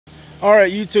All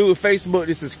right, YouTube, Facebook,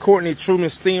 this is Courtney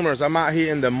Truman Steamers. I'm out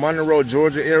here in the Monroe,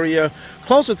 Georgia area,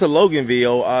 closer to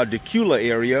Loganville, Decula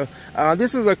area.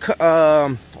 This is a,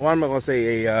 what am I gonna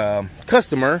say, a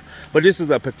customer, but this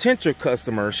is a potential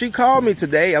customer. She called me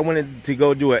today. I wanted to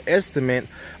go do an estimate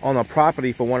on a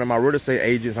property for one of my real estate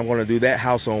agents. I'm gonna do that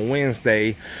house on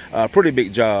Wednesday, pretty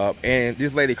big job. And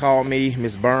this lady called me,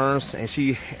 Miss Burns, and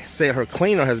she said her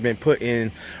cleaner has been put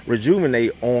in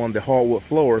Rejuvenate on the hardwood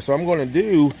floor. So I'm gonna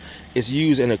do is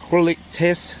use an acrylic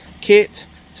test kit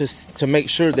to make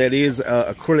sure that is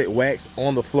acrylic wax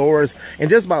on the floors. And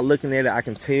just by looking at it, I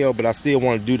can tell, but I still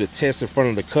want to do the test in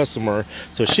front of the customer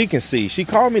so she can see. She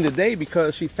called me today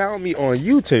because she found me on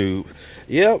YouTube.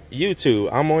 Yep, YouTube.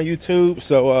 I'm on YouTube.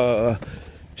 So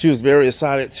she was very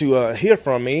excited to hear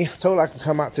from me. Told her I can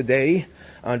come out today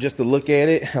just to look at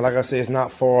it. And like I said, it's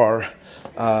not far.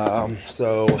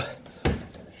 So,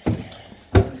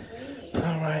 all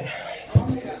right.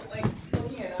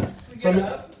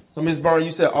 So Ms. Burns,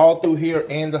 you said all through here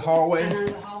and the hallway?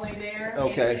 The hallway there.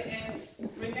 Okay. And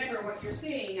remember what you're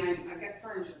seeing, I've got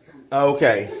furniture coming.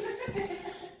 Okay.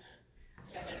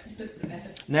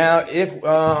 Now,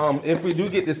 if we do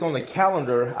get this on the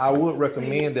calendar, I would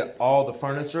recommend that all the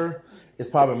furniture is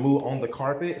probably moved on the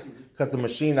carpet, because the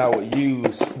machine I would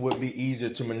use would be easier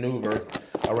to maneuver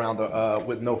around the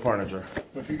with no furniture.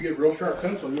 If you get real sharp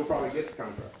pencil, you'll probably get the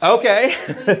contract. Okay.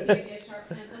 Please get sharp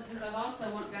pencil, because I've also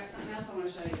got something else I want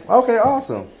to show you. Okay,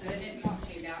 awesome. That I didn't talk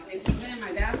to you about. If you've been in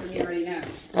my bathroom, you already know.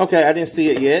 Okay, I didn't see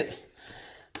it yet.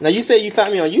 Now, you said you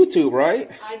found me on YouTube,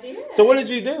 right? I did. So what did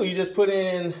you do? You just put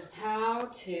in... How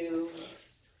to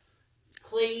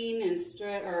clean and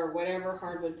strip or whatever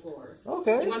hardwood floors.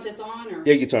 Okay. You want this on? Or?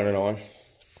 Yeah, you can turn it on.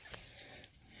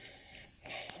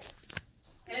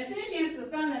 And as soon as you answered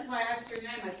the phone, that's why I asked your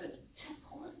name. I said, that's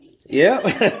Courtney. Yeah.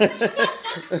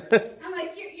 I'm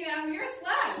like, you're a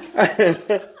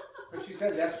slut. But she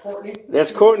said, that's Courtney?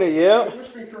 That's Courtney, yeah. She was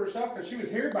whispering to herself because she was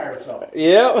here by herself.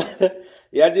 Yeah.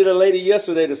 Yeah, I did a lady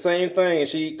yesterday the same thing.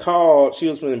 She called. She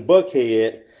was from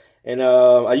Buckhead. And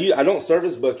I don't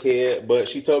service Buckhead, but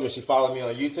she told me she followed me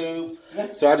on YouTube.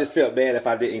 So I just felt bad if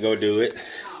I didn't go do it.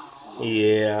 Aww.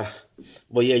 Yeah.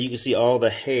 But yeah, you can see all the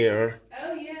hair.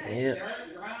 Oh, yeah.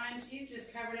 Dirt, grime. She's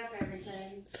just covered up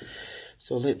everything.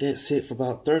 So let that sit for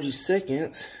about 30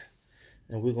 seconds.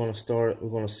 And we're going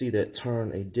to see that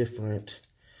turn a different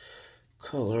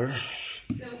color.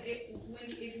 So if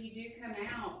you do come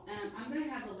out, I'm going to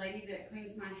have a lady that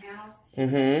cleans my house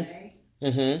today. So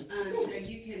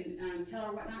you can tell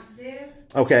her what not to do.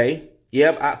 Okay.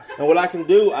 Yep. And what I can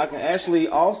do, I can actually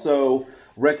also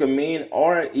recommend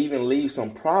or even leave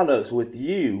some products with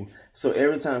you. So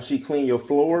every time she clean your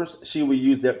floors, she will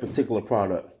use that particular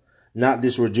product, not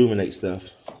this Rejuvenate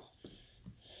stuff.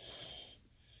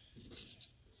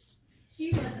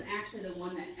 She wasn't actually the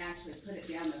one that actually put it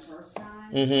down the first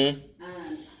time.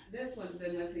 This one's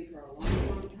been with me for a long,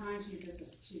 long time.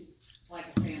 She's like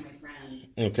a family friend.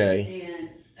 Okay. And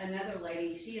another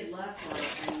lady, she had left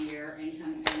for a year and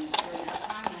during that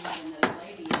time I had another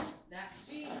lady that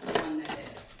she's the one that did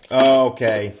it. Oh,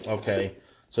 okay. Okay.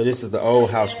 So this is the old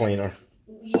house cleaner.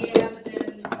 Yeah, but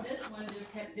then this one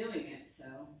just kept doing it, so.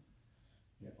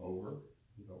 Yeah, over.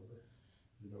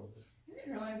 I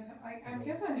didn't realize, I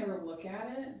guess I never look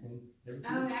at it.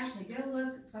 Oh, actually, go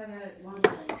look by the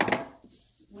laundry.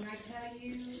 When I tell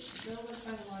you, go look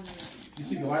by the laundry. You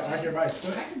see the light right there by his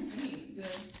foot? I can see the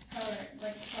color,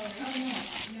 like the color. Oh, yeah.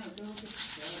 No, go look at the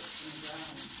dirt and the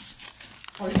brown.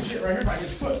 Oh, you see it right here by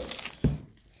his foot.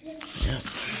 Yeah.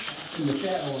 In the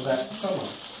shadow of that summer.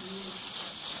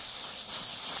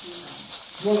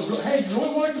 Hey, do you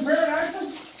really want to compare it, Ashton?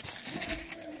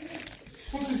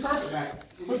 Put this carpet back.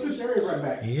 Put this area right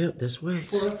back. Yep, that's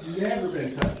wax. Well, it's never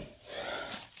been touched.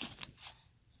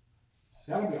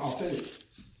 That'll be all finished.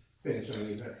 Finish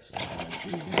underneath there.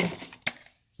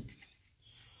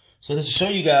 So this will show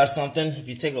you guys something. If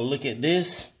you take a look at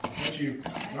this. That's you.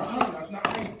 That's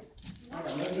not me. I got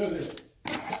nothing to do with this.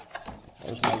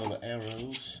 There's my little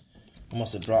arrows. I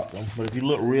must have dropped them. But if you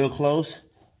look real close,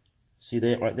 see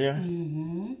that right there?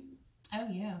 Mm-hmm. Oh,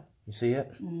 yeah. You see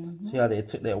it? See how they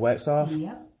took that wax off?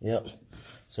 Yep. Yep.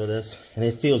 So and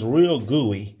it feels real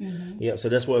gooey. Yep. So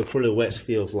that's what acrylic wax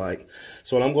feels like.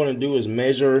 So what I'm going to do is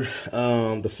measure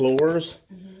the floors.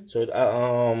 So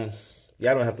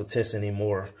yeah, I don't have to test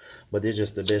anymore, but it's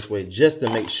just the best way, just to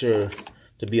make sure,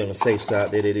 to be on the safe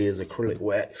side, that it is acrylic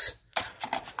wax.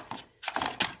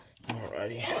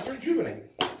 Alrighty. Oh, it's Rejuvenate.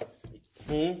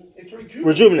 It's Rejuvenate.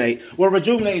 Rejuvenate. Well,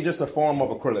 Rejuvenate is just a form of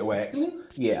acrylic wax.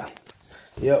 Yeah.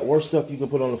 Yeah, worst stuff you can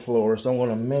put on the floor. So I'm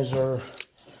going to measure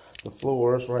the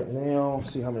floors right now,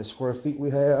 see how many square feet we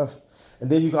have. And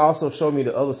then you can also show me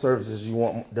the other services you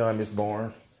want done, Miss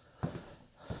Barnes.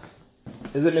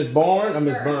 Is it Miss Barnes or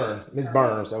Miss Burns? Miss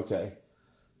Burns, okay.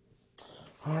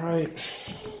 All right.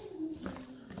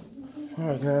 All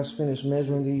right, guys, finish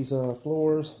measuring these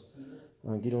floors.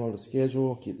 Get on the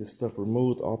schedule, get this stuff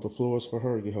removed off the floors for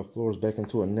her, get her floors back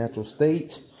into a natural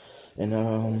state,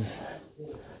 and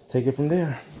take it from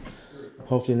there.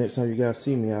 Hopefully next time you guys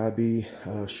see me, I'll be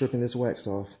stripping this wax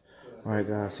off. All right,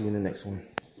 guys, see you in the next one.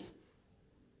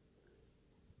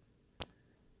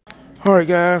 All right,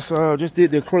 guys, just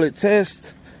did the acrylic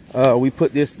test. We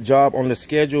put this job on the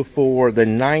schedule for the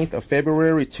 9th of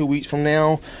February, 2 weeks from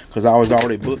now, because I was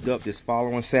already booked up this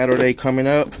following Saturday coming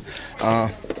up.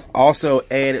 Also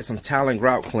added some tile and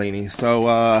grout cleaning. So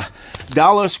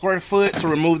 $1 a square foot to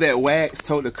remove that wax.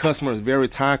 Told the customer it's very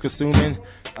time consuming.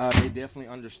 They definitely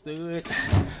understood.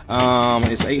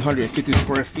 It's 850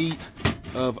 square feet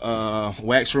of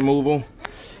wax removal.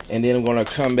 And then I'm gonna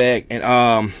come back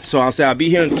and so I'll say I'll be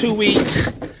here in 2 weeks.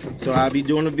 So I'll be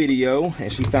doing a video,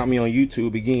 and she found me on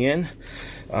YouTube again.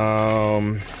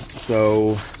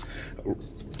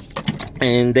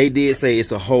 And they did say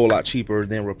it's a whole lot cheaper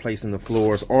than replacing the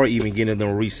floors or even getting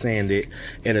them resanded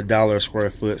at $1 a square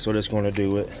foot. So that's going to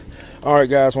do it. All right,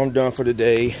 guys, well, I'm done for the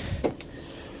day.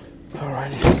 All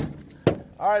right,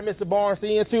 Mr. Barnes,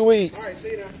 see you in 2 weeks. All right, see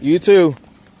you now. You too.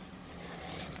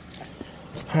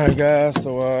 All right, guys,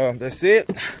 so that's it.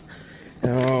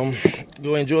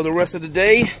 Go enjoy the rest of the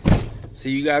day.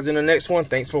 See you guys in the next one.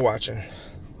 Thanks for watching.